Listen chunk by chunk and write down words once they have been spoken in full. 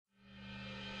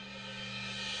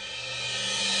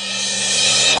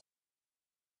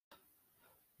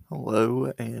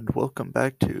Hello and welcome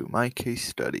back to my case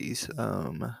studies.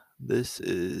 This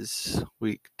is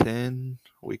week 10,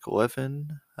 week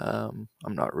 11. I'm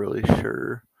not really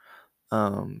sure,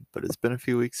 but it's been a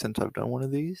few weeks since I've done one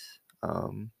of these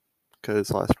because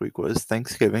last week was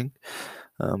Thanksgiving,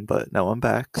 but now I'm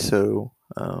back. So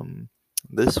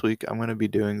this week I'm going to be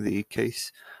doing the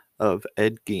case of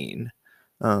Ed Gein.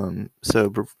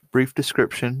 Brief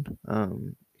description.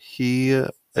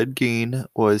 Ed Gein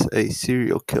was a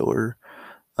serial killer.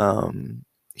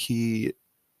 He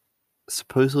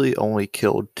supposedly only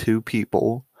killed two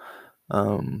people,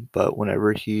 but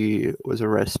whenever he was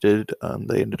arrested,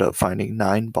 they ended up finding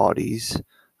nine bodies,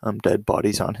 dead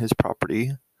bodies on his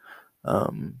property.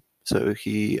 So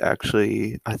he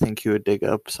actually, I think he would dig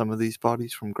up some of these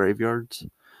bodies from graveyards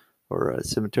or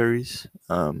cemeteries,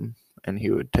 and he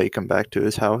would take them back to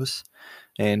his house,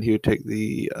 and he would take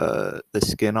the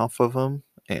skin off of them,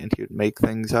 and he would make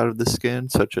things out of the skin,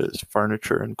 such as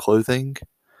furniture and clothing.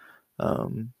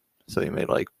 Um, so he made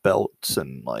like belts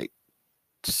and like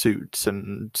suits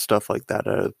and stuff like that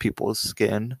out of people's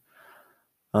skin.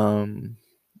 Um,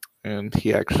 and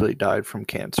he actually died from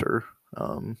cancer.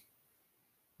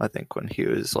 I think when he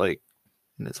was like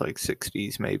in his like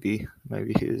 60s, maybe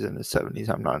he was in his 70s.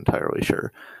 I'm not entirely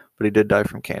sure, but he did die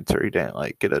from cancer. He didn't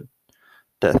like get a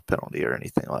death penalty or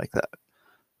anything like that.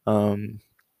 Um,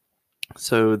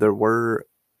 so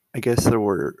I guess there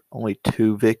were only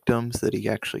two victims that he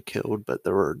actually killed, but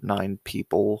there were nine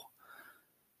people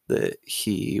that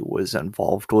he was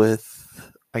involved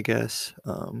with, I guess.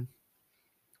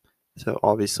 So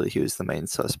obviously he was the main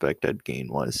suspect, Ed Gein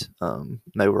was.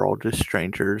 They were all just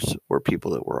strangers or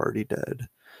people that were already dead.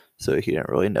 So he didn't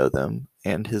really know them.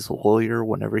 And his lawyer,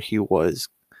 whenever he was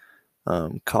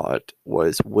caught,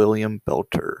 was William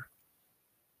Belter.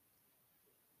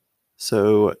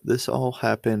 So this all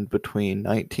happened between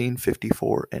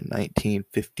 1954 and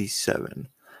 1957.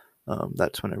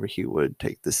 That's whenever he would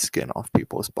take the skin off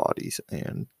people's bodies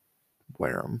and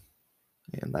wear them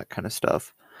and that kind of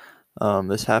stuff.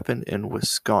 This happened in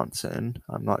Wisconsin.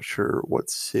 I'm not sure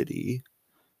what city,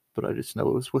 but I just know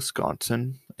it was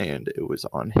Wisconsin, and it was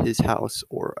on his house,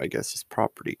 or I guess his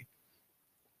property.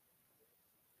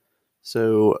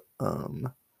 So,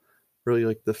 really,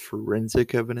 like the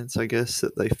forensic evidence, I guess,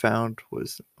 that they found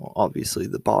was obviously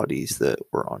the bodies that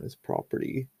were on his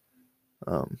property,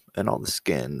 and all the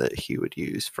skin that he would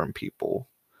use from people.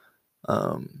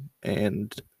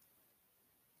 And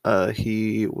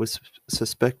he was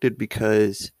suspected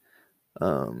because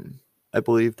Um, I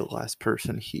believe the last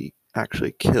person he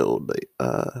actually killed,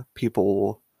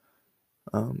 people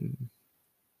um,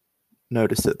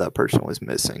 noticed that that person was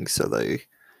missing, so they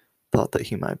thought that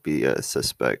he might be a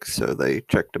suspect. So they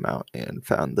checked him out and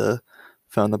found the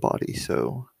body.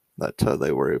 So that's how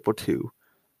they were able to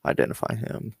identify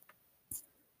him.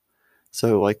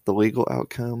 So, like the legal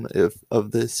outcome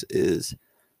of this is,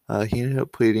 he ended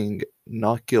up pleading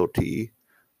not guilty,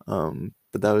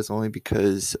 but that was only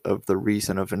because of the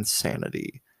reason of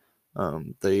insanity.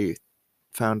 They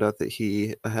found out that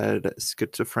he had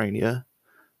schizophrenia,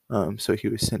 so he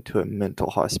was sent to a mental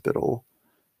hospital,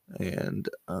 and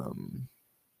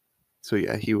so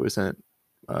yeah, he wasn't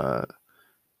uh,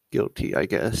 guilty, I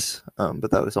guess,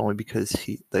 but that was only because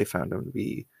they found him to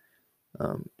be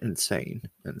insane,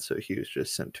 and so he was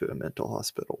just sent to a mental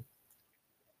hospital.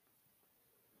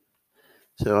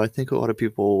 So I think a lot of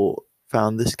people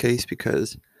found this case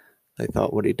because they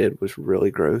thought what he did was really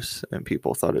gross, and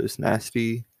people thought it was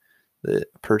nasty that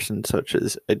a person such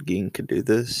as Ed Gein could do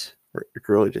this, or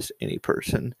really just any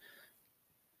person,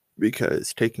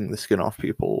 because taking the skin off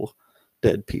people,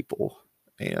 dead people,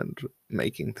 and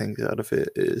making things out of it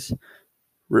is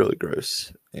really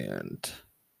gross and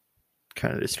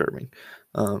kind of disturbing.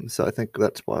 So I think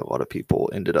that's why a lot of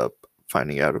people ended up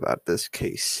finding out about this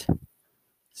case.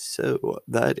 So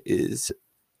that is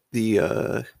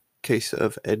the case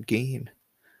of Ed Gein.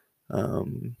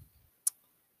 Um,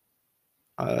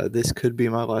 this could be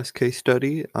my last case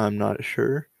study. I'm not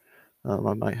sure.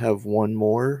 I might have one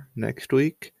more next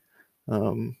week,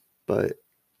 but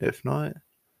if not,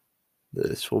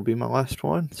 this will be my last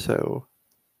one. So,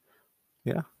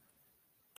 yeah.